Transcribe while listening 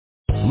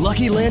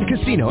Lucky Land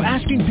Casino,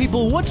 asking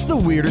people, what's the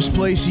weirdest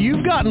place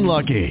you've gotten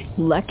lucky?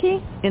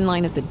 Lucky? In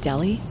line at the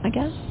deli, I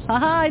guess?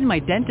 Aha, in my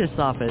dentist's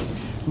office.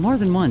 More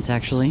than once,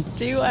 actually.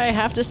 Do I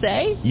have to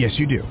say? Yes,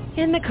 you do.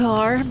 In the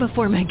car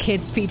before my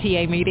kids'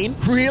 PTA meeting.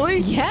 Really?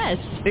 Yes.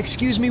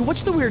 Excuse me,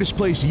 what's the weirdest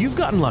place you've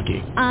gotten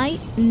lucky? I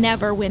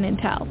never win and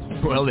tell.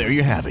 Well, there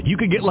you have it. You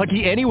can get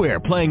lucky anywhere,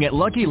 playing at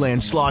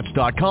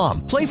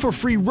LuckyLandSlots.com. Play for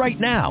free right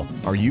now.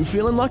 Are you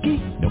feeling lucky?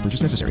 No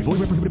purchase necessary. Void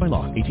where prohibited by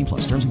law. 18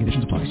 plus. Terms and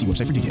conditions apply. See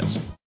website for details.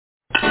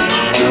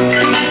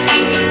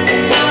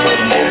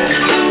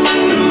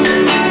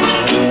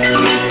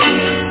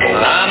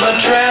 I'm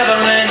a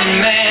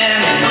traveling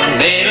man,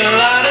 made a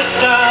lot of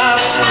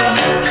stops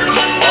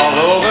all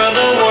over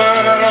the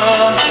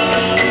world,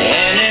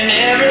 and in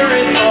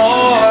every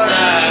port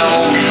I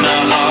own the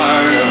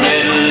heart of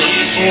at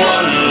least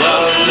one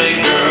lovely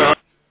girl.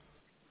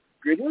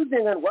 Good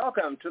evening and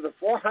welcome to the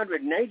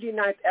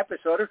 499th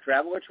episode of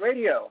Travelers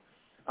Radio.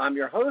 I'm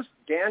your host,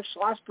 Dan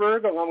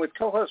Schlossberg, along with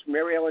co-host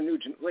Mary Ellen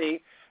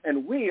Nugent-Lee,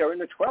 and we are in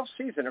the 12th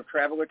season of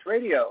Travelers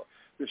Radio,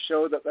 the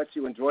show that lets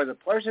you enjoy the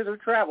pleasures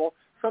of travel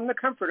from the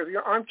comfort of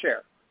your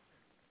armchair.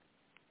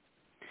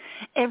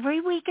 Every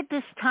week at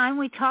this time,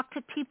 we talk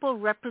to people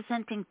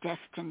representing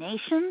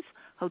destinations,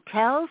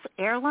 hotels,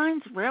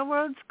 airlines,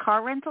 railroads,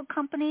 car rental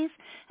companies,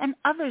 and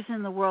others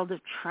in the world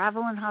of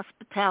travel and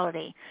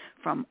hospitality,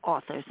 from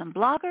authors and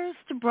bloggers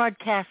to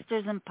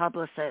broadcasters and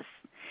publicists.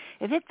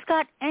 If it's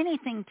got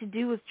anything to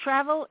do with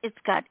travel, it's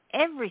got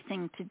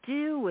everything to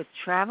do with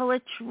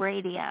Travelers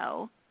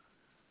Radio.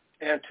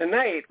 And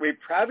tonight, we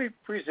proudly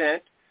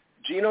present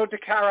Gino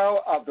DeCaro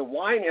of the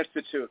Wine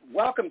Institute.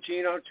 Welcome,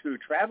 Gino, to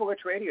Travelers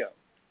Radio.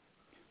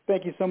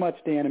 Thank you so much,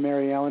 Dan and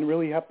Mary Ellen.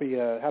 Really happy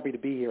to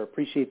be here.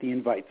 Appreciate the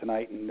invite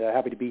tonight, and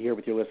happy to be here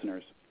with your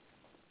listeners.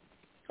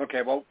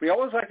 Okay, well, we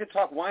always like to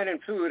talk wine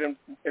and food, and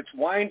it's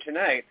wine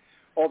tonight.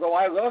 Although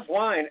I love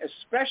wine,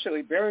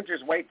 especially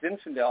Behringer's White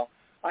Zinfandel,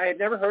 I had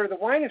never heard of the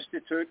Wine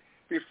Institute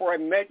before I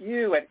met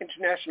you at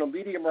International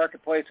Media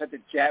Marketplace at the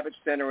Javits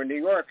Center in New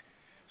York.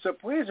 So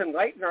please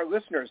enlighten our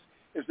listeners.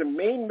 Is the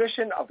main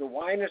mission of the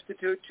Wine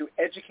Institute to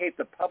educate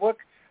the public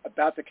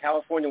about the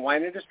California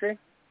wine industry?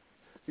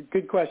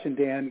 Good question,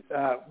 Dan.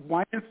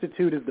 Wine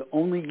Institute is the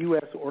only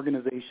U.S.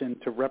 organization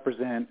to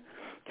represent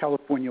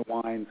California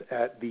wines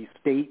at the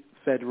state,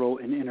 federal,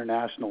 and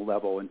international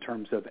level in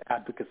terms of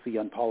advocacy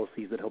on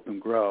policies that help them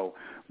grow.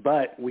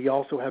 But we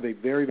also have a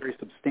very, very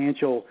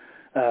substantial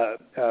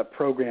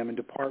program and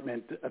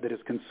department that is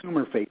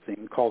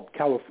consumer-facing called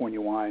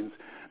California Wines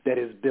that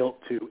is built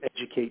to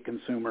educate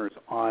consumers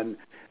on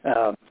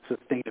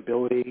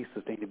sustainability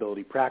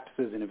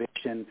practices,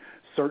 innovation,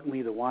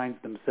 certainly the wines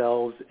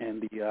themselves,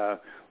 and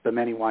the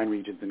many wine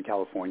regions in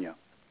California.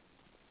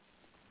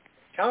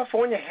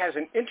 California has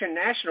an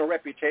international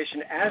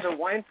reputation as a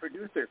wine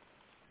producer.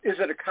 Is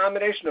it a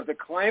combination of the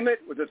climate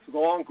with its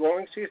long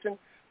growing season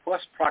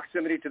plus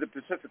proximity to the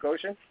Pacific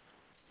Ocean?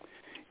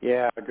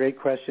 Yeah, great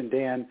question,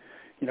 Dan.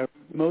 You know,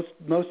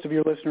 most of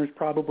your listeners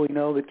probably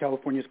know that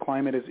California's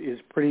climate is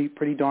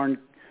pretty darn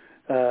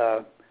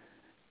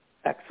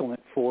excellent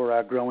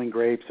for growing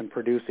grapes and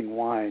producing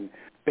wine.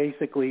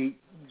 Basically,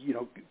 you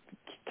know,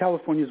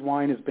 California's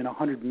wine has been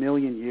 100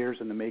 million years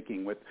in the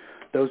making, with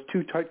those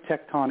two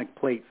tectonic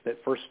plates that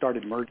first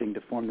started merging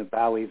to form the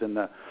valleys and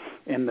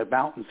the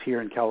mountains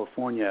here in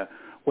California.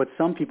 What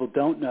some people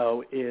don't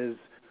know is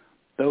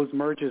those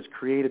merges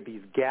created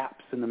these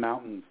gaps in the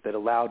mountains that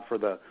allowed for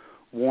the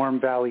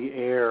warm valley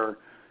air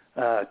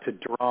to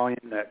draw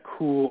in that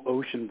cool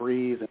ocean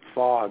breeze and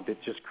fog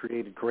that just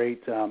created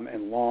great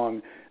and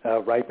long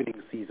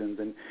ripening seasons,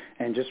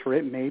 and just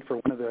made for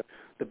one of the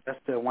best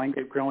wine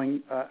grape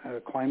growing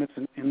climates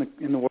in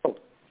the world.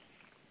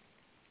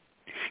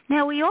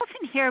 Now, we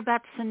often hear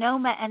about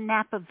Sonoma and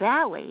Napa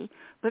Valley,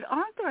 but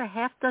aren't there a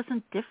half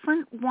dozen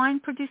different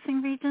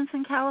wine-producing regions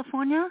in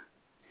California?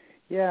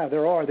 Yeah,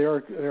 there are.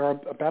 There are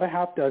about a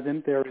half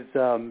dozen. There is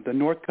the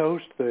North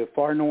Coast, the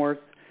far north,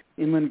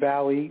 Inland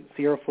Valley,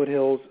 Sierra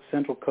Foothills,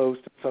 Central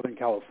Coast, and Southern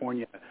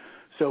California.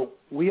 So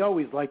we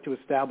always like to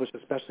establish,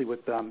 especially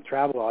with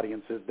travel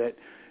audiences, that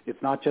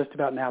it's not just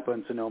about Napa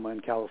and Sonoma in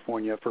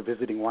California for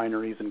visiting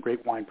wineries and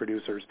great wine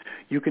producers.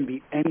 You can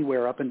be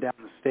anywhere up and down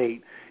the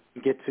state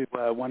and get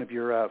to one of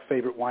your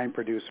favorite wine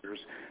producers.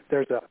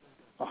 There's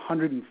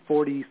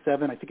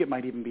 147, I think it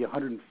might even be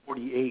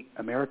 148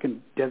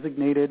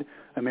 designated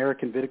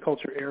American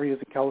viticulture areas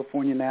in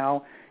California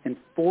now, and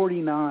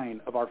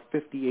 49 of our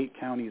 58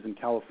 counties in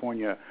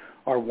California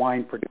are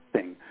wine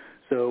producing.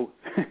 So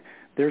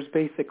there's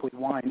basically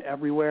wine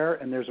everywhere,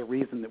 and there's a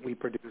reason that we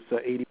produce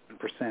 81%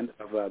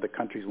 of the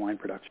country's wine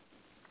production.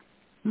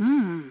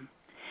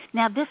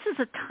 Now, this is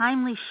a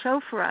timely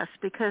show for us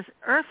because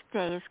Earth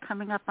Day is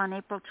coming up on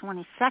April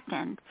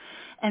 22nd,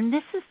 and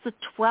this is the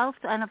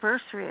 12th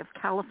anniversary of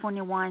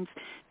California Wine's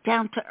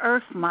Down to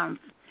Earth Month.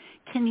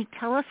 Can you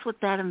tell us what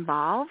that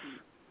involves?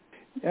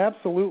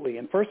 Absolutely.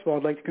 And first of all,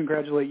 I'd like to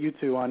congratulate you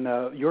two on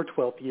your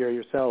 12th year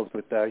yourselves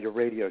with your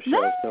radio show.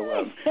 Nice.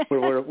 So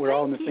we're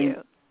all in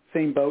the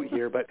same boat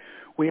here, but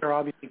we are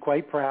obviously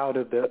quite proud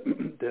of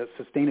the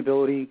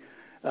sustainability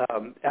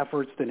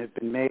efforts that have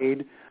been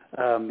made,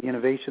 the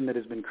innovation that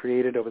has been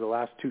created over the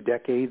last 2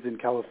 decades in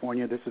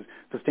California.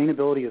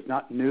 Sustainability is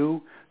not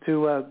new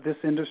to this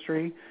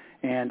industry,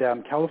 and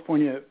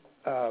California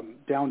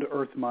Down to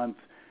Earth Month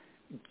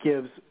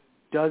gives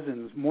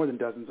more than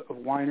dozens of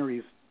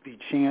wineries the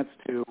chance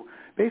to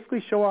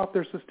basically show off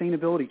their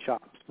sustainability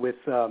chops with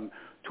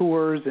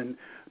tours and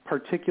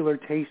particular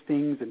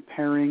tastings and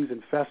pairings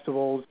and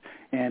festivals,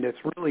 and it's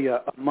really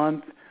a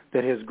month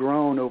that has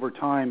grown over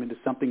time into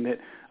something that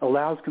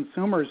allows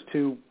consumers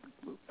to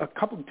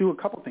do a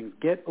couple things.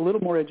 Get a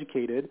little more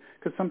educated,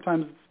 because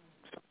sometimes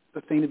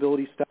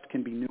sustainability stuff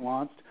can be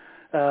nuanced,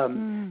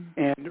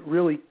 and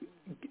really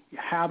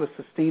have a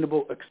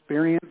sustainable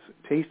experience,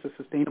 taste a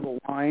sustainable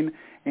wine,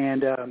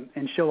 and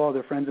show all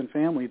their friends and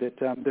family that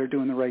they're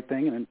doing the right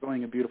thing and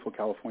enjoying a beautiful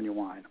California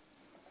wine.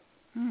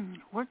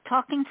 We're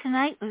talking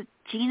tonight with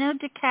Gino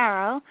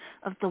DeCaro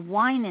of the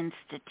Wine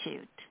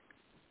Institute.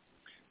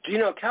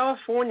 Gino,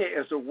 California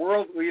is a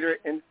world leader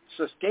in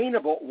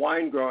sustainable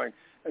wine growing.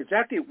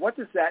 Exactly what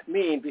does that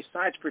mean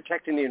besides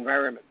protecting the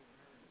environment?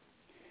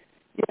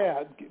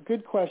 Yeah,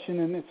 good question,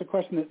 and it's a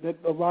question that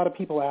a lot of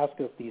people ask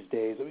us these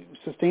days.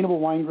 Sustainable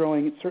wine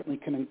growing, it certainly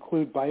can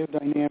include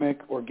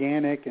biodynamic,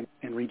 organic,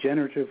 and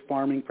regenerative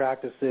farming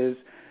practices.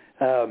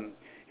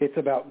 It's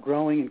about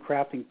growing and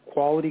crafting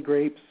quality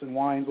grapes and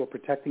wines while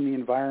protecting the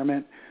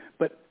environment.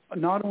 But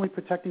not only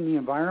protecting the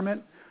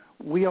environment,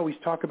 we always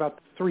talk about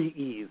the 3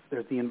 E's.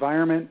 There's the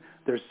environment,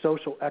 there's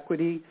social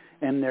equity,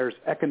 and there's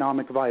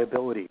economic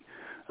viability.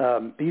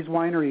 These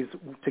wineries,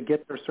 to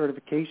get their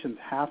certifications,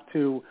 have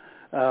to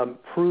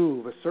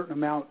prove a certain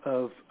amount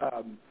of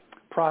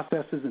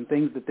processes and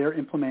things that they're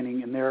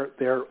implementing in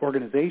their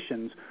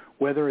organizations,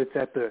 whether it's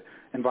at the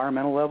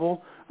environmental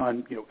level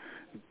on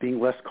being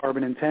less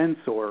carbon intense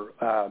or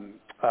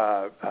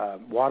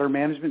water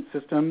management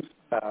systems,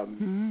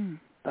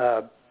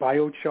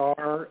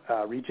 biochar,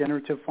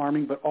 regenerative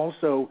farming, but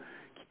also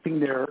keeping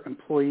their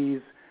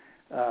employees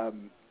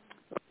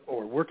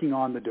or working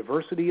on the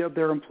diversity of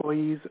their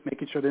employees,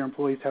 making sure their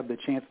employees have the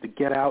chance to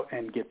get out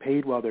and get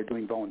paid while they're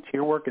doing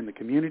volunteer work in the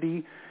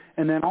community.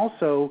 And then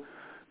also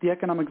the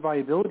economic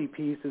viability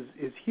piece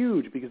is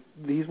huge, because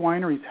these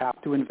wineries have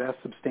to invest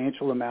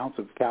substantial amounts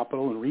of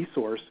capital and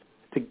resource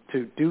to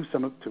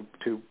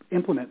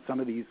implement some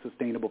of these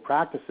sustainable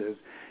practices.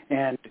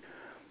 And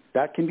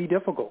that can be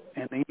difficult,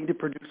 and they need to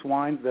produce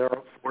wines that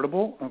are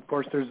affordable. Of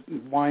course, there's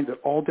wines at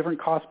all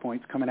different cost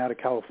points coming out of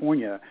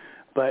California,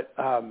 but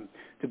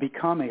to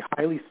become a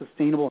highly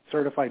sustainable and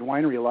certified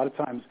winery, a lot of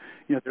times,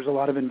 there's a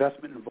lot of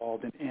investment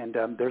involved, and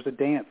there's a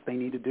dance they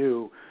need to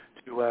do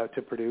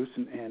to produce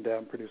and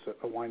produce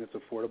a wine that's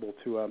affordable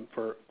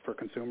for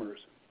consumers.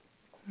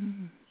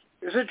 Mm-hmm.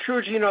 Is it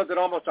true, Gino, that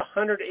almost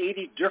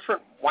 180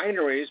 different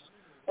wineries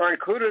are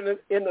included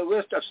in the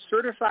list of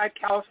certified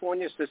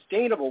California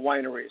sustainable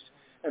wineries?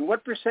 And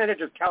what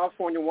percentage of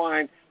California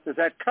wine does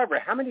that cover?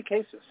 How many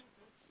cases?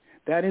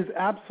 That is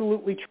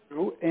absolutely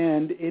true,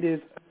 and it is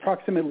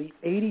approximately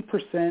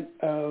 80%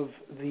 of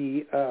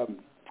the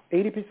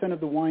 80%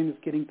 of the wine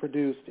that's getting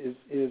produced is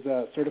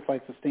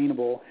certified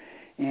sustainable.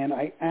 And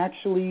I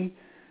actually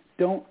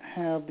don't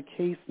have the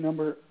case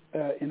number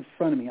in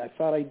front of me. I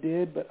thought I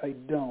did, but I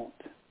don't.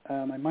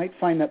 I might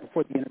find that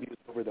before the interview is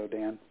over, though,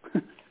 Dan.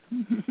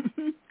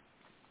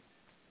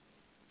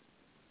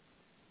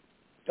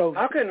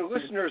 How can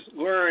listeners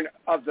learn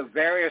of the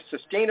various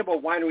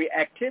sustainable winery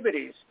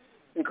activities,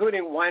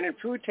 including wine and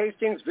food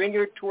tastings,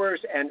 vineyard tours,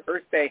 and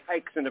Earth Day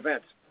hikes and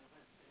events?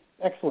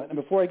 Excellent. And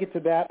before I get to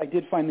that, I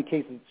did find the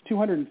cases. It's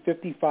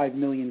 255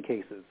 million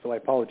cases, so I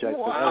apologize.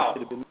 Wow.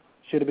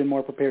 Should have been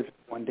more prepared for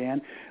that one,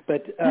 Dan.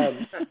 But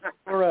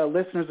for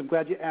listeners, I'm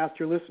glad you asked.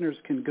 Your listeners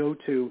can go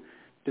to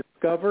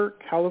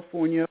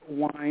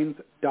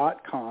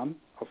discovercaliforniawines.com.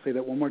 I'll say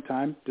that one more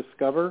time,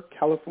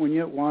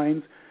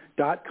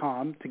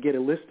 discovercaliforniawines.com, to get a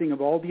listing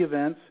of all the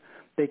events.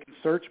 They can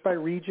search by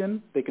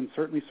region. They can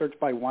certainly search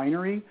by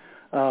winery.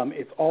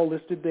 It's all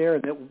listed there,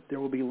 and there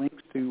will be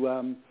links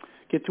to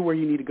get to where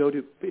you need to go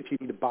to if you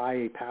need to buy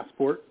a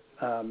passport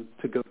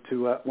to go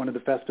to one of the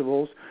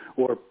festivals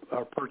or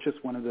purchase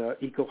one of the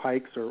eco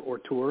hikes or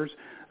tours.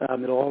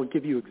 It'll all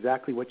give you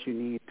exactly what you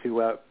need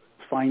to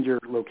find your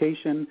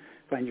location,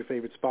 find your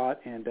favorite spot,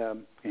 and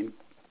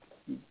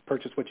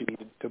purchase what you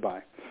need to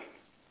buy.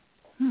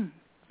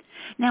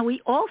 Now,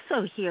 we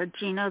also hear,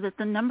 Gino, that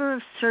the number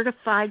of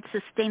certified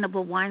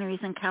sustainable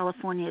wineries in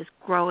California is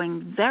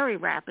growing very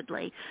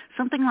rapidly,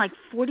 something like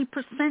 40%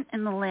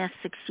 in the last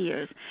 6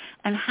 years.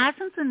 And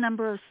hasn't the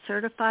number of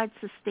certified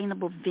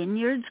sustainable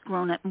vineyards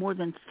grown at more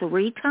than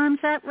 3 times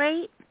that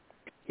rate?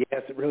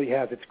 Yes, it really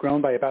has. It's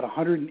grown by about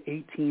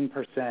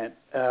 118%.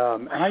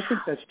 And I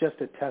think that's just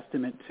a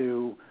testament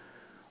to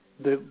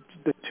the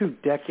 2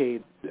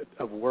 decades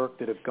of work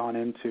that have gone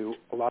into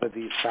a lot of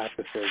these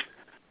practices.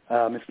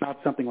 It's not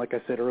something, like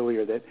I said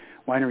earlier, that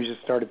wineries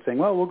just started saying,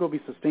 well, we'll go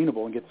be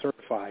sustainable and get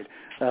certified.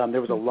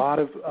 There was a lot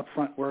of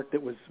upfront work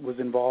that was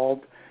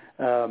involved,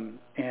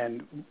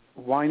 and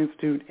Wine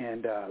Institute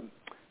and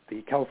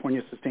the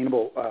California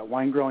Sustainable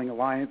Wine Growing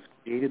Alliance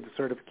created the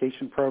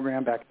certification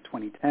program back in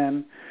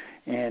 2010,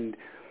 and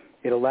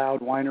it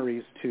allowed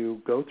wineries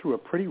to go through a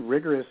pretty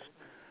rigorous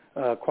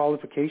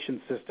qualification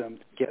system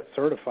to get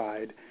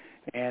certified.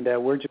 And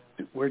we're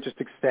just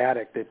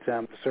ecstatic that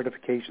the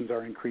certifications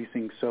are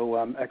increasing so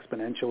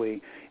exponentially,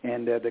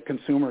 and the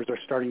consumers are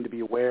starting to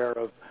be aware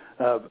of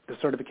the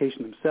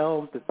certification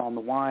themselves that's on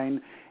the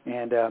wine,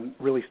 and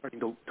really starting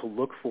to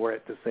look for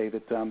it to say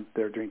that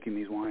they're drinking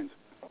these wines.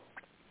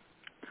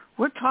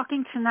 We're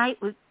talking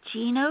tonight with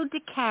Gino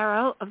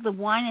DeCaro of the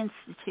Wine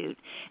Institute.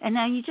 And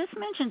now you just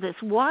mentioned this.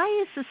 Why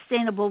is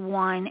sustainable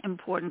wine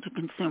important to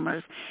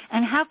consumers,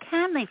 and how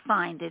can they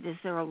find it? Is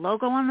there a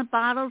logo on the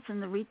bottles in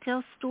the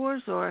retail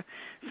stores or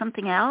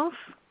something else?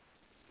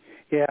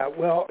 Yeah,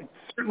 well,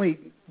 certainly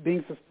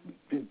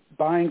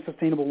buying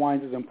sustainable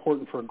wines is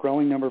important for a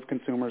growing number of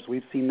consumers.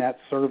 We've seen that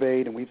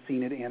surveyed, and we've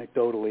seen it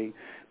anecdotally.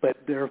 But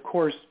they're, of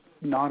course,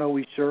 not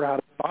always sure how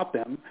to spot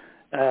them.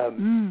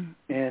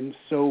 And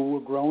so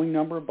a growing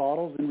number of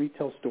bottles in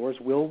retail stores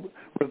will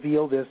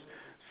reveal this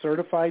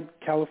certified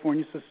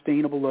California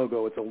sustainable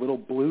logo. It's a little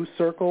blue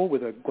circle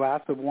with a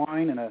glass of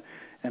wine and a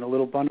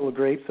little bundle of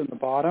grapes in the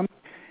bottom,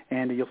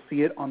 and you'll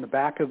see it on the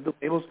back of the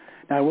labels.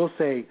 Now, I will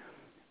say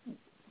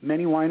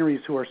many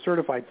wineries who are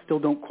certified still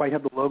don't quite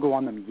have the logo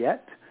on them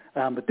yet,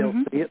 but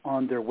they'll see it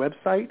on their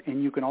website,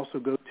 and you can also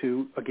go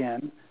to,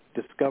 again,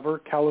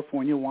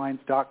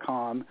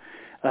 discovercaliforniawines.com,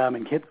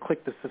 and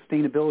click the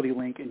sustainability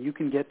link, and you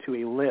can get to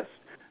a list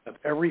of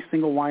every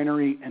single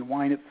winery and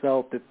wine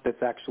itself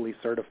that's actually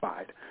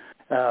certified.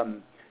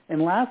 And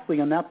lastly,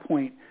 on that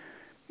point,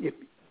 if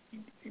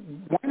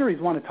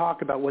wineries want to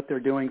talk about what they're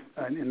doing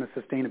in the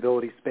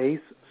sustainability space,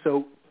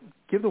 so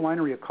give the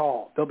winery a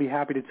call. They'll be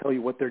happy to tell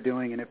you what they're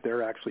doing and if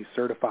they're actually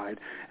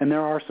certified. And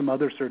there are some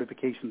other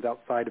certifications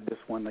outside of this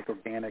one, like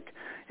organic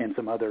and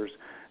some others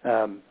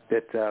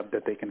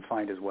that they can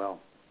find as well.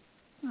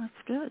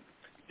 That's good.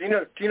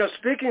 Gino,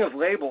 speaking of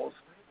labels,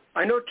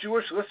 I know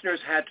Jewish listeners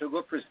had to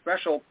look for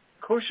special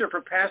kosher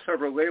for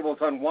Passover labels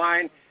on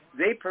wine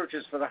they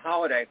purchased for the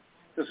holiday.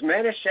 Does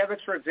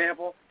Manischewitz, for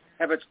example,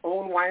 have its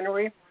own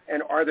winery,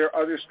 and are there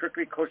other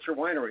strictly kosher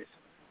wineries?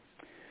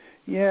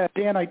 Yeah,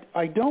 Dan,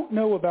 I don't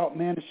know about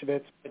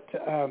Manischewitz, but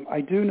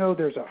I do know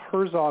there's a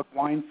Herzog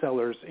Wine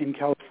Cellars in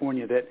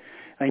California that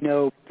I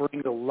know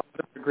brings a lot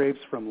of the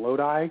grapes from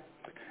Lodi,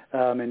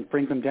 and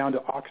brings them down to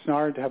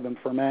Oxnard to have them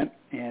ferment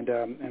and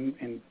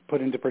put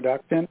into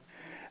production.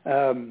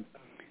 And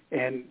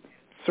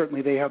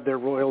certainly they have their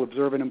Royal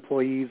Observant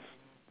employees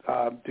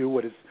do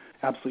what is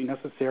absolutely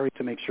necessary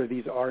to make sure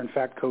these are, in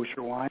fact,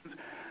 kosher wines.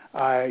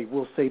 I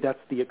will say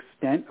that's the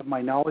extent of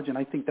my knowledge, and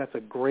I think that's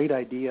a great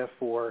idea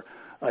for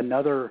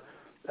another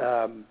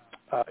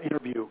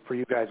interview for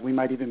you guys. We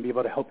might even be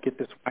able to help get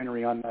this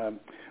winery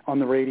on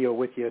the radio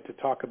with you to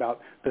talk about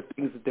the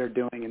things that they're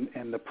doing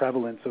and the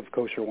prevalence of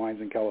kosher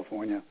wines in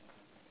California.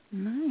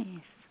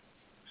 Nice.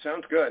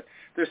 Sounds good.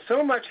 There's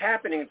so much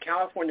happening in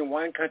California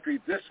wine country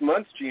this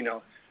month,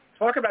 Gino.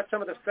 Talk about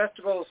some of the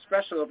festivals,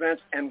 special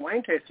events, and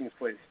wine tastings,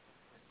 please.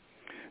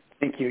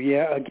 Thank you.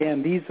 Yeah,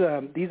 again, these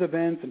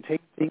events and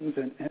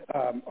tastings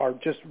are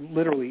just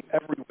literally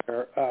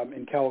everywhere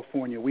in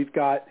California. We've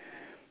got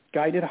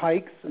guided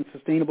hikes and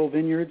sustainable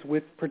vineyards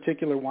with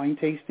particular wine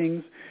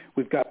tastings.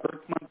 We've got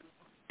Earth Month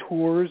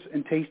tours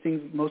and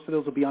tastings. Most of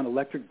those will be on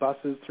electric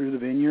buses through the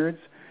vineyards.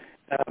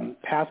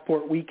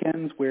 Passport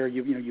weekends where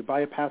you buy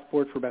a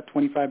passport for about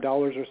 $25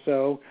 or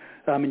so,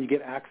 and you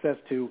get access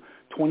to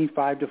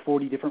 25 to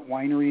 40 different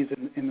wineries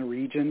in the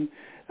region.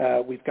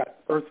 We've got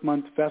Earth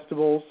Month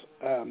festivals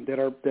that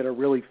are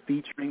really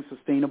featuring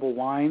sustainable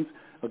wines.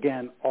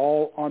 Again,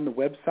 all on the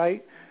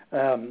website.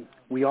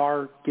 We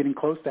are getting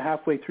close to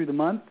halfway through the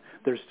month.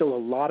 There's still a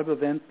lot of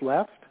events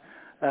left.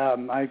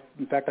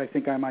 In fact, I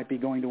think I might be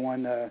going to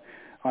one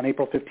on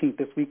April 15th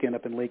this weekend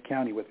up in Lake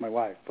County with my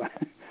wife.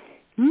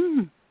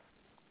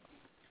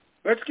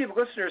 Let's give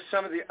listeners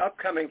some of the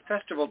upcoming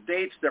festival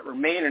dates that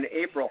remain in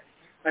April.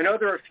 I know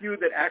there are a few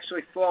that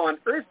actually fall on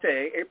Earth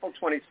Day, April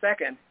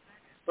 22nd,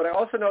 but I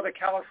also know the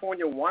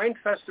California Wine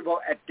Festival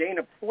at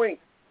Dana Point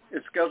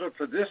is scheduled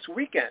for this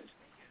weekend.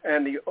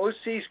 And the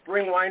OC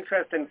Spring Wine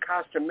Fest in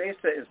Costa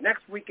Mesa is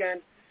next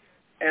weekend.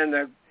 And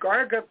the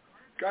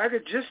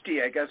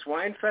Gargajisti, I guess,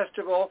 Wine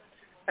Festival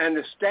and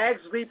the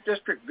Stag's Leap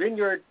District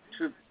Vineyard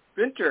to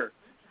Winter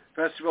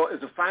Festival is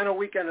the final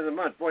weekend of the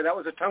month. Boy, that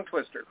was a tongue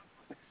twister.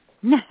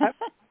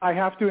 I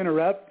have to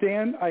interrupt,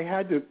 Dan. I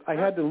had to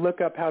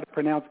look up how to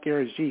pronounce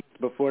Garagiste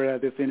before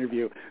this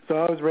interview, so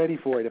I was ready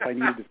for it if I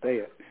needed to say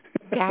it.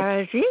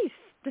 Garagiste.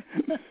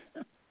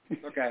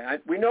 Okay,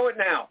 we know it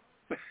now.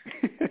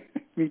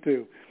 Me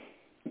too.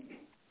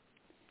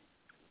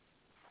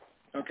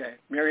 Okay,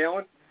 Mary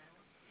Ellen?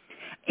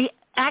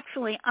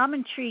 Actually, I'm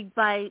intrigued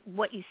by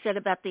what you said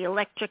about the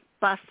electric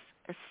bus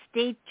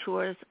estate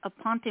tours of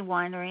Ponte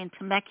Winery in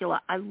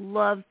Temecula. I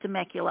love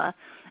Temecula,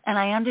 and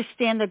I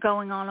understand they're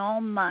going on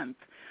all month.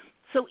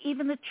 So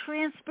even the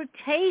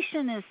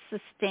transportation is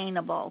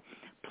sustainable.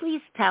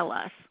 Please tell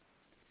us.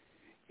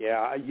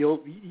 Yeah,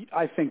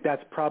 I think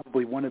that's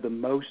probably one of the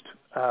most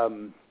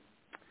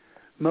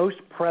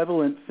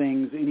prevalent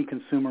things any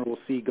consumer will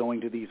see going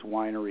to these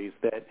wineries,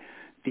 that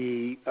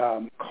the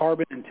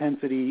carbon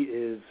intensity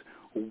is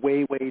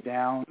way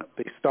down.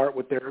 They start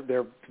with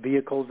their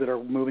vehicles that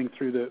are moving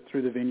through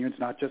the vineyards,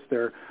 not just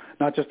their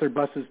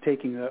buses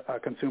taking the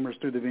consumers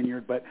through the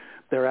vineyard, but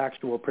their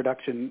actual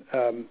production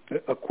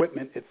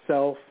equipment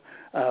itself.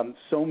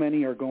 So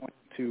many are going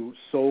to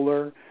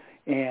solar,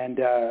 and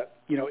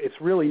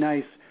it's really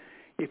nice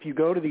if you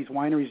go to these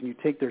wineries and you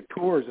take their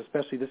tours,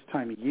 especially this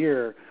time of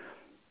year.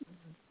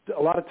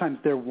 A lot of times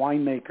their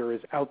winemaker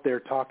is out there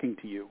talking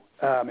to you.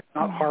 It's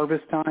not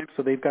harvest time,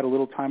 so they've got a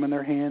little time on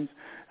their hands,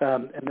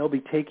 and they'll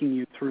be taking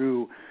you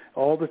through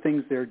all the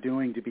things they're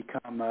doing to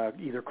become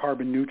either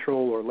carbon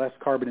neutral or less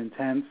carbon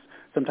intense.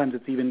 Sometimes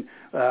it's even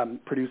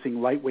producing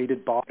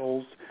lightweighted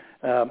bottles.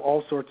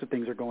 All sorts of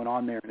things are going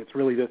on there, and it's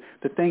really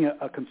the thing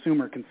a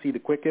consumer can see the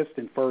quickest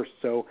and first.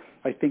 So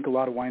I think a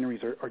lot of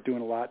wineries are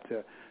doing a lot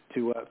to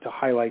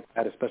highlight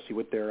that, especially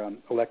with their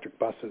electric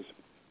buses.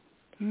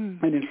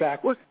 And in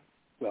fact,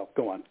 well,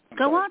 go on.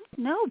 Go on.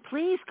 No,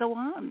 please go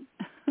on.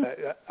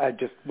 I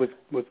just was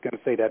going to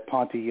say that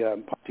Ponte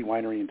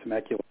Winery in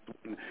Temecula,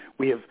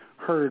 we have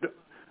heard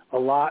a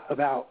lot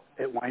about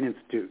at Wine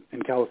Institute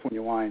and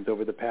California Wines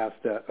over the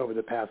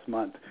past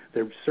month.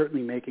 They're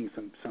certainly making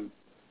some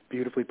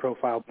beautifully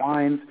profiled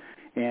wines,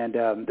 and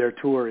their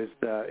tour has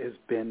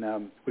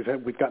been.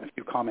 We've gotten a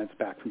few comments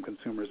back from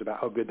consumers about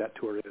how good that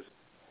tour is.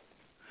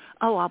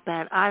 Oh, I'll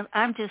bet.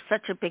 I'm just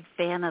such a big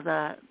fan of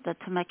the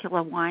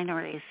Temecula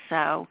wineries.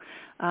 So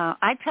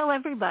I tell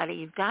everybody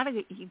you've got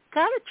to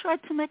try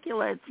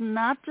Temecula. It's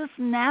not just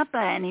Napa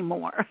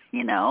anymore,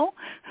 you know.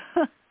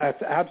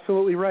 That's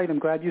absolutely right. I'm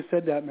glad you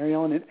said that, Mary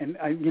Ellen. And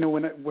I,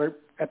 when we're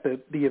at the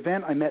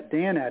event I met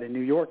Dan at in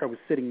New York, I was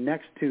sitting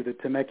next to the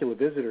Temecula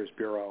Visitors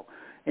Bureau,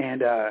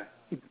 and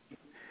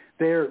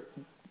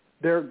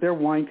their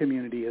wine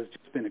community has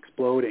just been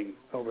exploding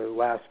over the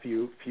last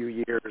few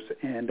years,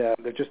 and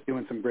they're just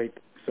doing some great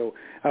things. So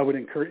I would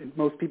encourage,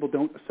 most people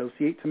don't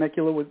associate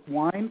Temecula with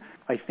wine.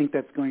 I think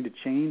that's going to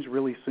change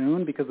really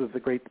soon because of the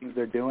great things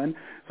they're doing.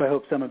 So I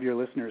hope some of your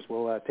listeners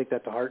will take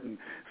that to heart and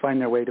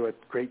find their way to a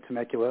great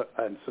Temecula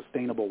and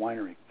sustainable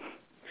winery.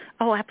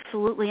 Oh,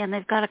 absolutely. And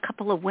they've got a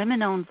couple of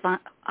women-owned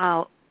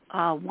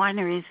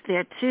wineries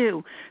there,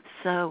 too.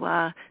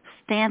 So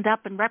stand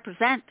up and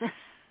represent.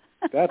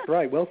 That's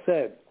right. Well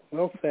said.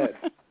 Well said.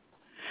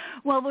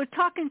 Well, we're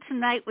talking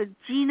tonight with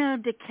Gino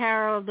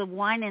DeCaro of the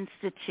Wine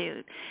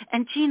Institute.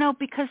 And, Gino,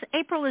 because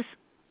April is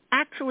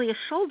actually a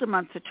shoulder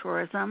month for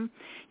tourism,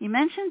 you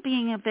mentioned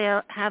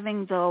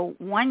having the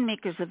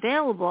winemakers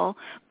available,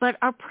 but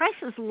are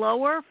prices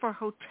lower for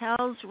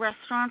hotels,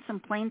 restaurants,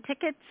 and plane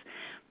tickets?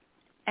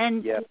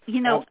 And, yes,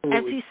 as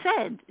absolutely. you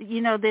said,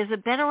 there's a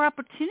better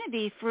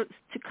opportunity to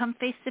come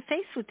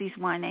face-to-face with these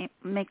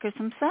winemakers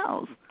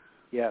themselves.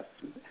 Yes.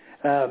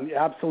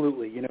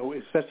 Absolutely.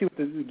 Especially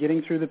with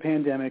getting through the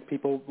pandemic,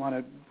 people want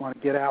to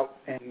get out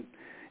and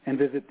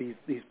visit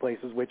these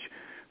places, which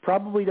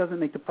probably doesn't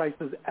make the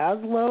prices as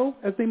low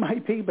as they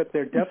might be, but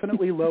they're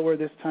definitely lower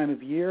this time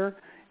of year.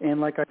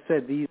 And like I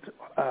said, these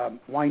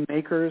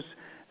winemakers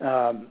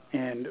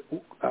and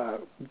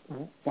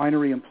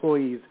winery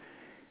employees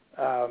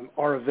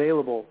are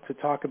available to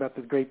talk about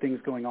the great things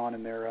going on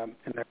in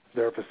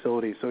their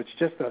facilities. So it's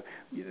just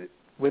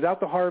without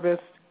the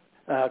harvest,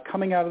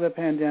 coming out of the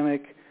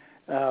pandemic.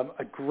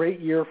 A great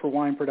year for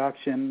wine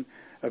production,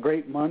 a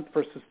great month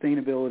for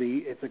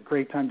sustainability. It's a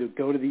great time to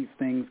go to these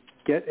things,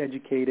 get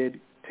educated,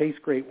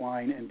 taste great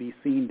wine, and be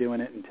seen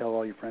doing it and tell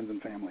all your friends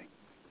and family.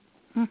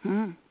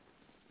 Mm-hmm.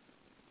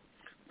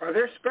 Are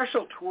there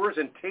special tours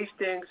and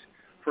tastings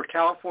for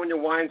California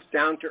Wines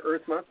Down to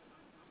Earth Month?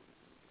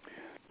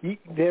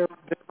 There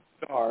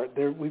are.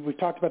 We've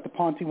talked about the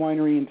Ponte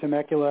Winery in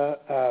Temecula.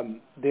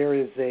 There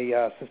is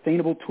a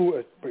sustainable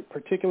tour, a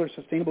particular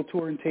sustainable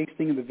tour and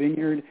tasting of the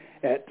vineyard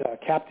at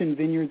Captain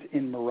Vineyards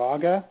in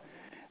Moraga.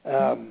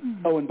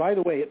 Oh, and by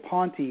the way, at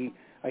Ponte,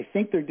 I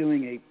think they're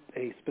doing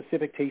a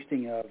specific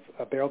tasting of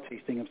a barrel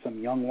tasting of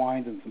some young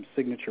wines and some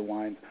signature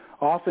wines.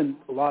 Often,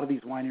 a lot of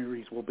these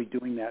wineries will be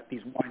doing that.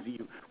 These wines that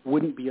you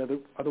wouldn't be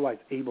otherwise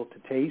able to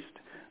taste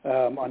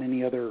on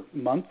any other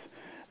month.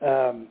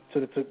 So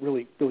that's a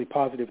really, really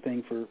positive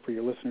thing for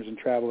your listeners and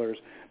travelers.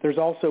 There's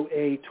also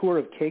a tour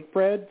of cake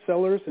bread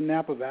cellars in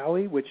Napa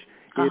Valley, which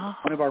is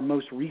one of our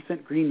most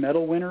recent green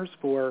medal winners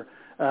for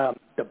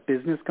the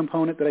business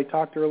component that I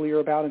talked earlier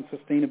about in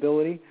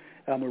sustainability.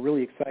 We're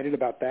really excited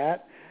about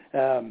that.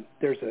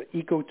 There's an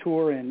eco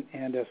tour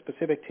and a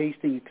specific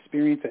tasting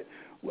experience at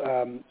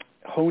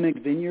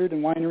Honig Vineyard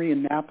and Winery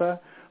in Napa.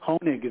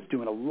 Honig is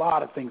doing a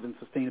lot of things in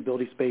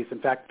sustainability space.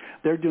 In fact,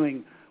 they're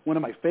doing one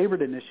of my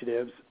favorite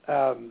initiatives,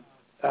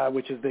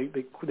 which is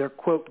they're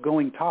quote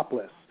going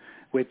topless,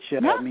 which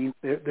means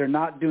they're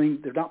not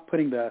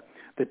putting the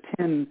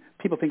tin.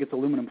 People think it's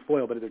aluminum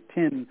foil, but they're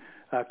tin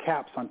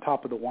caps on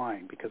top of the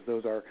wine because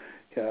those are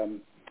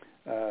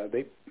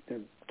they're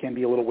can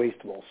be a little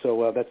wasteful.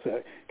 So that's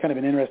kind of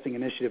an interesting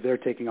initiative they're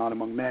taking on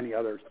among many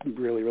other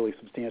really, really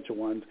substantial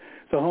ones.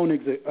 So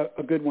Honig's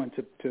a good one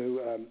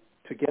to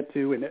get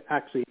to, and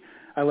actually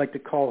I like to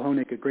call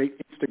Honig a great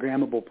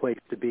Instagrammable place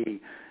to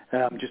be.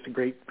 Just a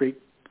great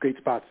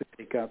spot to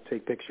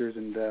take pictures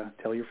and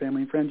tell your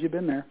family and friends you've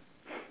been there.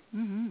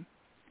 Mm-hmm.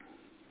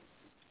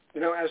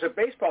 You know, as a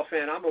baseball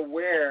fan, I'm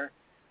aware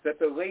that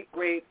the late,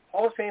 great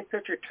Hall of Fame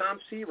pitcher Tom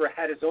Seaver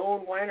had his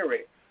own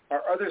winery.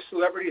 Are other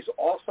celebrities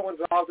also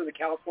involved in the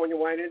California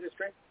wine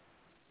industry?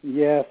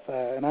 Yes,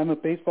 and I'm a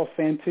baseball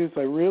fan too,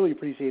 so I really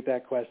appreciate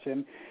that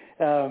question.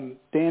 Dan,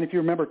 if you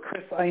remember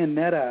Chris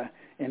Iannetta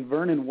and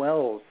Vernon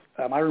Wells,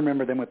 I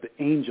remember them with the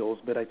Angels,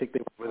 but I think they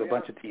were with a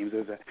bunch of teams.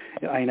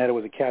 Iannetta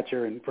was a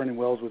catcher, and Vernon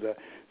Wells was a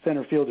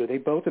center fielder. They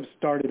both have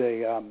started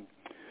a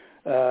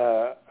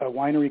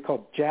winery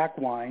called Jack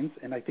Wines,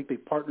 and I think they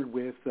partnered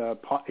with a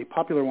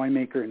popular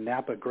winemaker in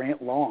Napa,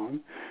 Grant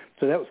Long.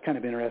 So that was kind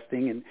of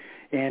interesting.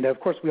 And of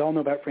course, we all know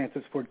about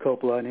Francis Ford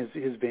Coppola and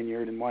his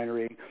vineyard and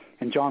winery,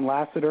 and John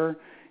Lasseter,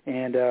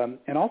 and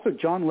also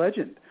John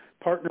Legend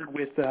partnered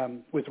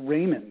with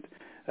Raymond,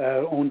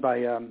 owned by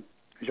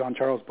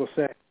Jean-Charles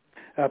Bosset.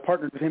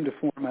 Partnered with him to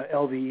form a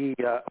LVE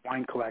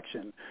wine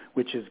collection,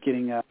 which is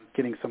getting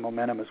some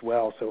momentum as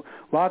well. So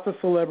lots of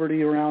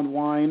celebrity around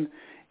wine,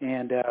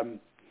 and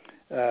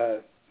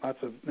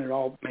they're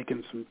all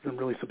making some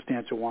really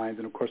substantial wines.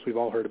 And of course, we've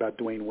all heard about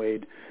Dwayne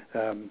Wade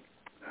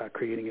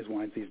creating his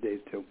wines these days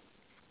too.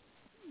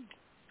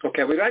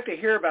 Okay, we'd like to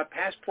hear about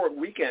Passport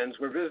Weekends,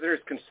 where visitors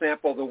can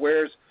sample the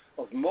wares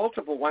of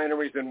multiple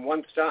wineries in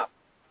one stop.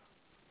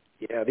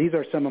 Yeah, these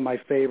are some of my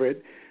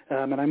favorite.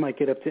 And I might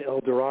get up to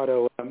El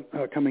Dorado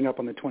coming up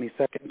on the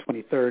 22nd and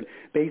 23rd.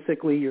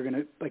 Basically, you're going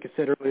to, like I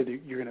said earlier,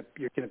 you're going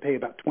to pay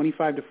about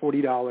 $25 to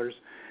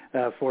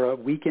 $40 for a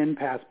weekend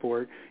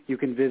passport. You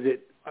can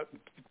visit,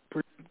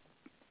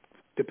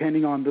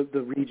 depending on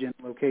the region,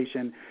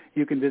 location,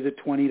 you can visit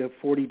 20 to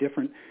 40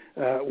 different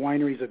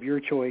wineries of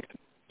your choice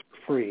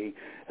free.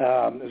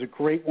 There's a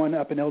great one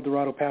up in El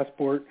Dorado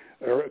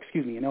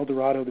in El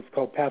Dorado that's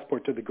called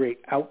Passport to the Great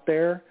Out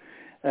There.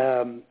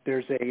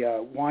 There's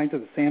a Wines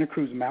of the Santa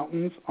Cruz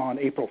Mountains on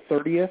April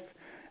 30th,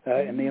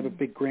 and they have a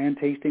big grand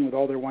tasting with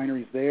all their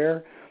wineries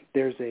there.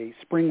 There's a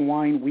Spring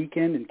Wine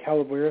Weekend in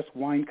Calaveras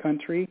Wine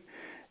Country.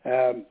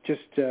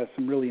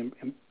 Some really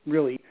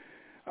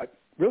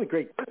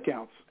great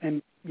discounts.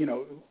 And, you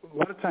know, a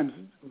lot of times,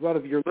 a lot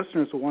of your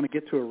listeners will want to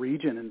get to a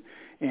region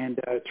and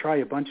try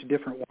a bunch of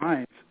different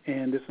wines,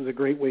 and this is a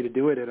great way to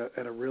do it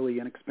at a really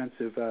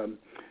inexpensive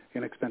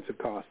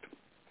cost.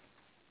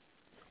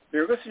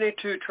 You're listening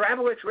to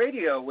Travel Itch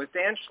Radio with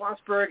Dan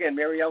Schlossberg and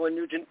Mary Ellen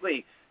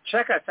Nugent-Lee.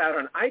 Check us out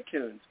on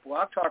iTunes,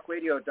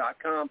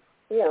 blogtalkradio.com,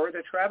 or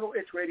the Travel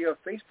Itch Radio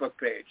Facebook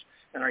page.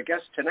 And our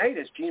guest tonight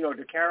is Gino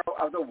DeCaro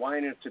of the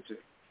Wine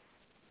Institute.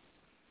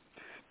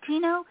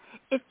 Gino,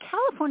 if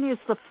California is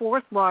the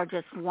fourth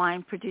largest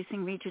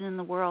wine-producing region in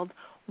the world,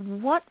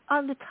 what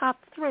are the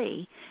top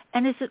three?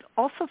 And is it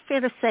also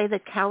fair to say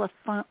that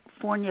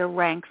California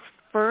ranks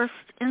first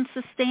in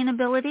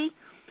sustainability,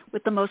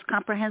 with the most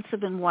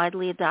comprehensive and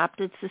widely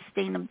adopted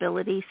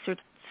sustainability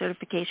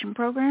certification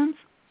programs?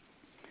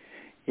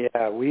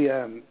 Yeah, we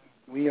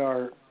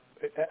are,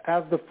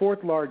 as the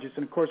fourth largest,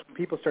 and of course when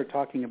people start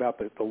talking about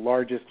the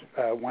largest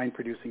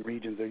wine-producing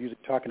regions, they're usually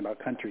talking about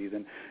countries.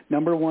 And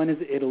number one is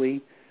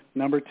Italy,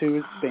 number two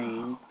is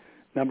Spain,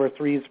 number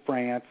three is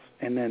France,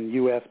 and then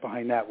U.S.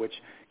 behind that, which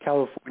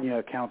California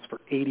accounts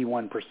for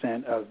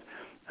 81% of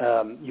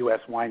U.S.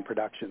 wine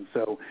production.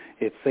 So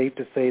it's safe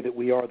to say that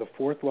we are the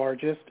fourth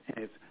largest,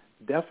 and it's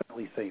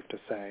definitely safe to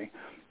say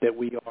that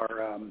we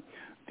are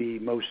the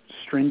most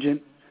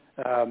stringent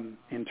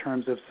in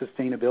terms of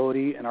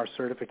sustainability and our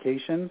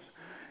certifications.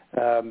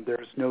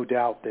 There's no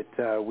doubt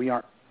that we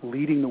are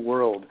leading the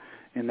world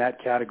in that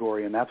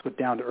category, and that's what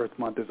Down to Earth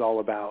Month is all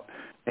about,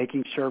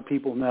 making sure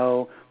people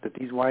know that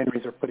these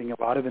wineries are putting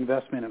a lot of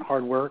investment and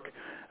hard work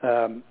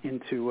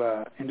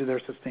into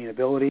their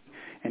sustainability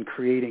and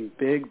creating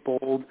big,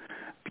 bold,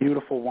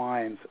 beautiful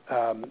wines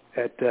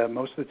at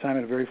most of the time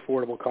at a very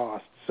affordable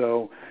cost.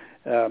 So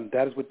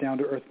that is what Down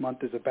to Earth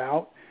Month is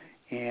about,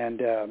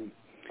 and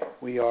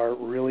we are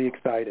really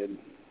excited.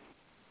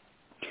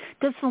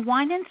 Does the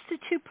Wine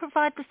Institute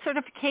provide the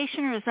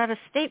certification, or is that a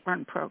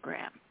state-run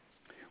program?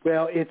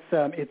 Well,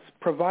 it's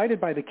provided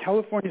by the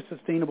California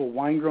Sustainable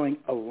Wine Growing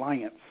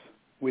Alliance,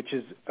 which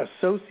is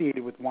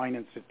associated with Wine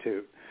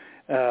Institute,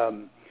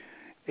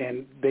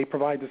 and they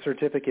provide the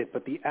certificate,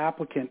 but the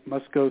applicant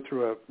must go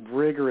through a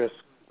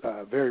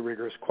very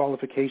rigorous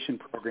qualification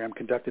program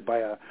conducted by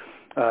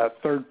a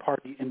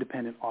third-party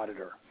independent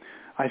auditor.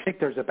 I think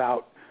there's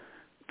about,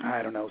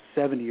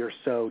 70 or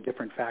so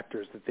different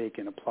factors that they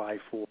can apply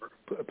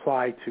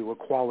to or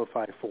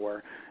qualify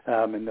for,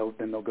 and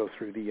then they'll go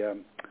through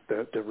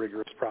the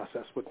rigorous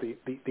process with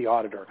the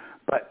auditor.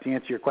 But to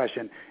answer your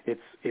question,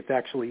 it's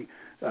actually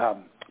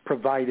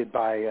provided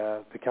by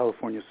the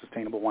California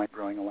Sustainable Wine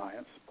Growing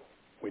Alliance,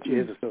 which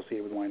is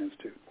associated with Wine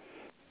Institute.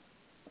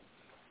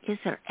 Is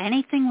there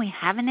anything we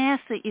haven't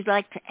asked that you'd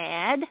like to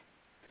add?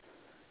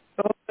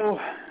 Oh,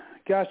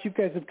 Gosh, you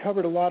guys have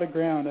covered a lot of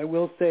ground. I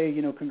will say,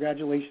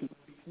 congratulations.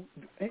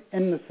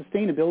 In the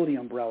sustainability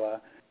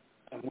umbrella,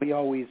 we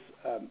always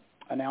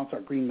announce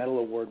our Green Medal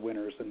Award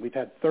winners, and we've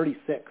had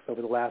 36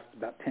 over the last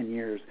about 10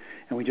 years,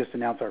 and we just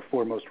announced our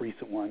 4 most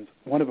recent ones.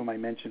 One of them I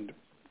mentioned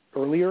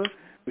earlier,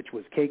 which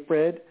was Cake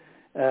Bread.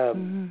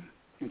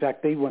 In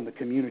fact, they won the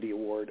Community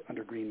Award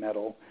under Green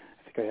Medal.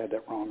 I think I had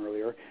that wrong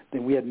earlier.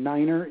 Then we had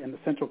Niner in the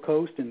Central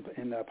Coast in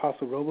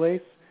Paso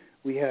Robles.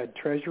 We had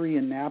Treasury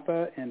in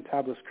Napa and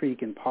Tablas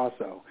Creek in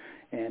Paso.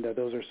 And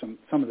those are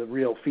some of the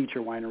real feature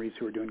wineries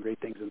who are doing great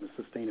things in the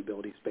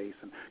sustainability space.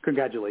 And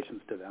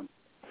congratulations to them.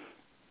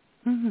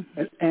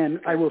 And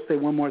I will say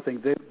one more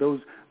thing.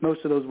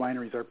 Most of those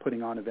wineries are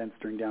putting on events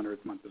during Down to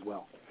Earth Month as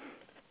well.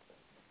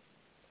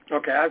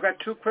 Okay, I've got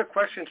 2 quick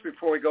questions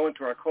before we go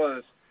into our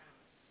close.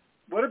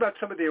 What about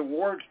some of the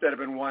awards that have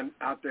been won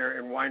out there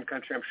in wine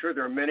country? I'm sure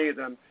there are many of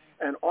them.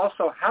 And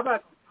also, how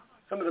about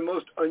some of the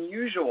most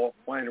unusual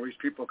wineries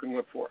people can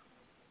look for?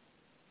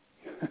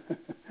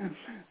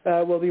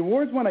 Well, the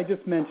awards one I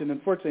just mentioned,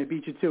 unfortunately I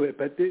beat you to it,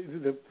 but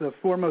the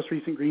 4 most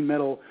recent Green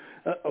Medal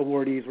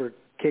awardees were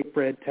Cake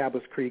Bread,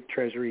 Tablas Creek,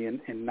 Treasury,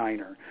 and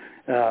Niner.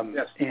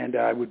 Yes. And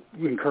I would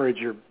encourage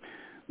your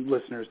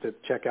listeners to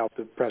check out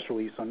the press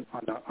release on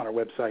our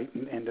website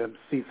and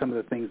see some of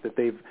the things that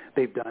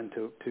they've done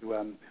to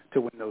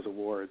win those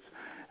awards.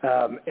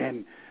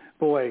 And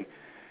boy,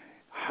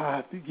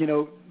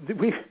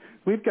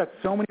 we've got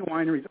so many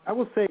wineries. I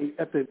will say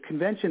at the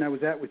convention I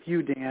was at with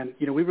you, Dan,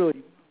 we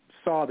really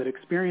saw that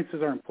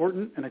experiences are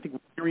important, and I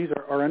think wineries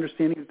are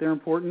understanding that they're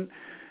important.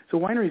 So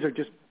wineries are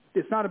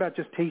it's not about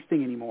just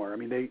tasting anymore. I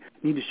mean, they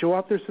need to show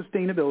off their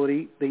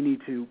sustainability. They need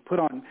to put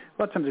on,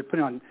 a lot of times they're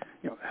putting on,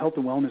 health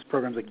and wellness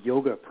programs like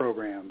yoga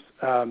programs.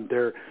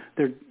 They're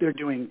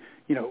doing,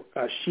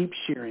 sheep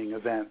shearing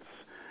events.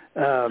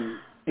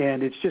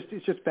 And it's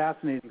just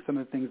fascinating, some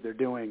of the things they're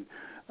doing.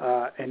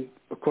 And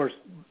of course,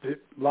 a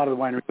lot of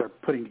the wineries are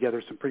putting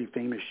together some pretty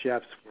famous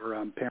chefs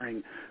for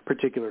pairing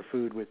particular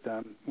food with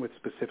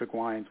specific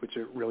wines, which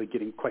are really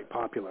getting quite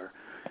popular.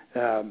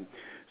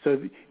 So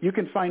you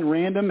can find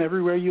random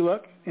everywhere you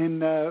look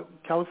in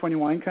California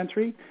wine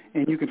country,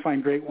 and you can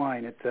find great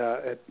wine at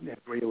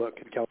where you look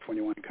in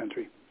California wine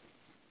country.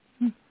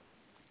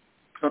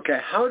 Okay,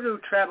 how do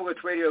Travel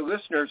It's Radio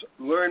listeners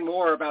learn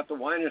more about the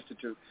Wine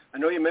Institute? I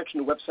know you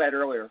mentioned the website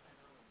earlier.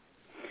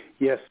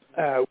 Yes,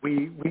 our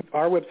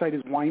website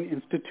is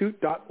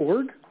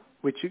wineinstitute.org,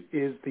 which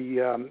is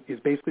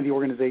basically the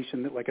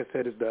organization that, like I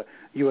said, is the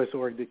U.S.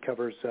 org that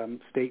covers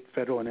state,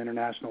 federal, and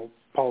international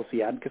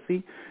policy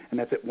advocacy, and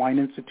that's at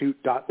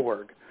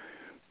wineinstitute.org.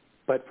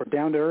 But for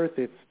Down to Earth,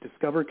 it's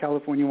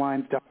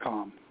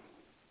discovercaliforniawines.com.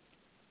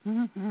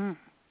 Mm-hmm.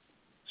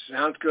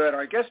 Sounds good.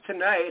 Our guest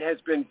tonight has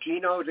been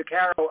Gino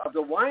DeCaro of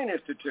the Wine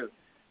Institute.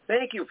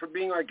 Thank you for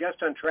being our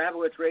guest on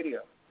Travel It's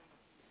Radio.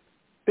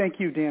 Thank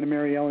you, Dan and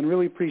Mary Ellen.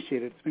 Really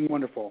appreciate it. It's been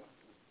wonderful.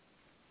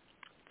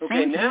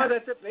 Okay, now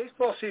that the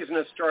baseball season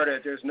has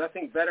started, there's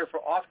nothing better for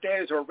off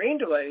days or rain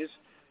delays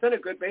than a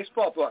good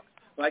baseball book.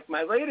 Like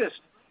my latest,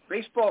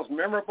 Baseball's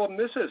Memorable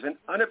Misses, an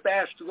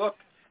unabashed look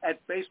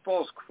at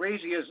baseball's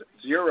craziest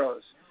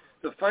zeros.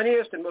 The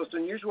funniest and most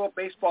unusual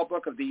baseball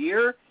book of the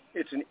year.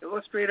 It's an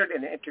illustrated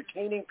and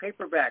entertaining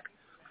paperback,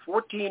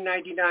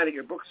 $14.99 at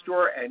your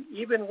bookstore and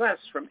even less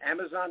from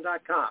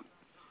Amazon.com.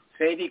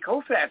 Sandy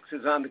Koufax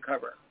is on the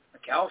cover, a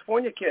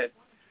California kid.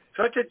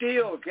 Such a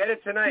deal. Get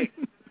it tonight.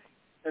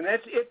 And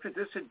that's it for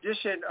this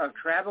edition of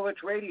Travel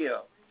It's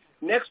Radio.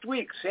 Next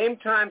week, same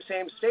time,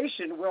 same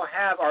station, we'll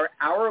have our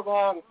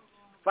hour-long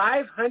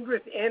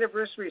 500th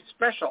anniversary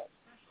special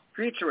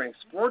featuring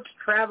sports,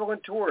 travel,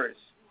 and tours,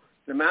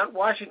 the Mount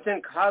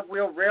Washington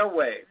Cogwheel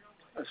Railway,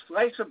 a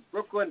slice of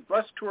Brooklyn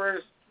bus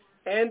tours,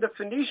 and the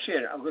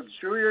Phoenician, a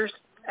luxurious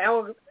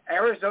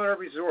Arizona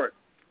resort.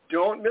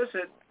 Don't miss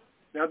it.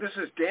 Now, this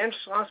is Dan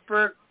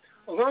Schlossberg,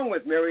 along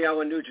with Mary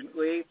Ellen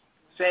Nugent-Lee,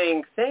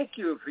 saying thank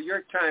you for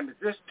your time at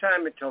this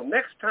time. Until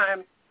next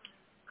time,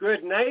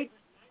 good night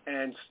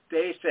and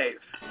stay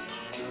safe.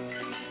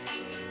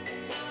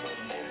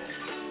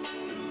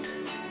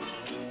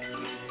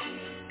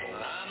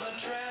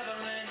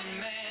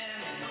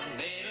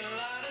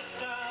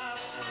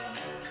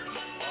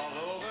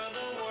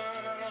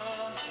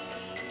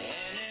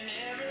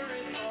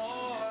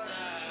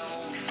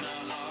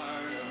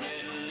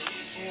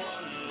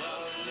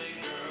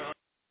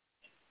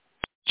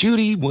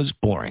 Judy was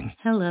boring.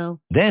 Hello.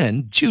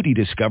 Then Judy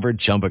discovered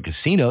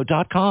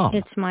ChumbaCasino.com.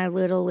 It's my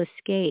little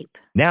escape.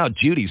 Now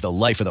Judy's the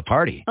life of the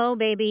party. Oh,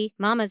 baby,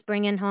 mama's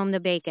bringing home the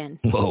bacon.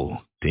 Whoa,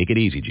 take it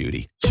easy,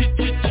 Judy.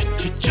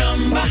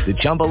 The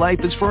Chumba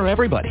life is for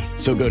everybody.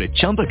 So go to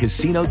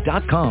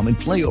ChumbaCasino.com and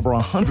play over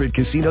 100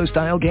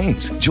 casino-style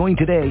games. Join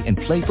today and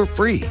play for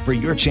free for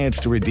your chance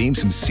to redeem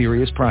some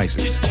serious prizes.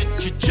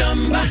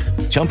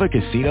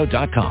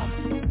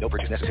 ChumbaCasino.com. No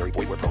purchase necessary.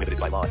 Void where prohibited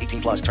by law.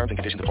 18+ terms and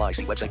conditions apply.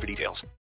 See website for details.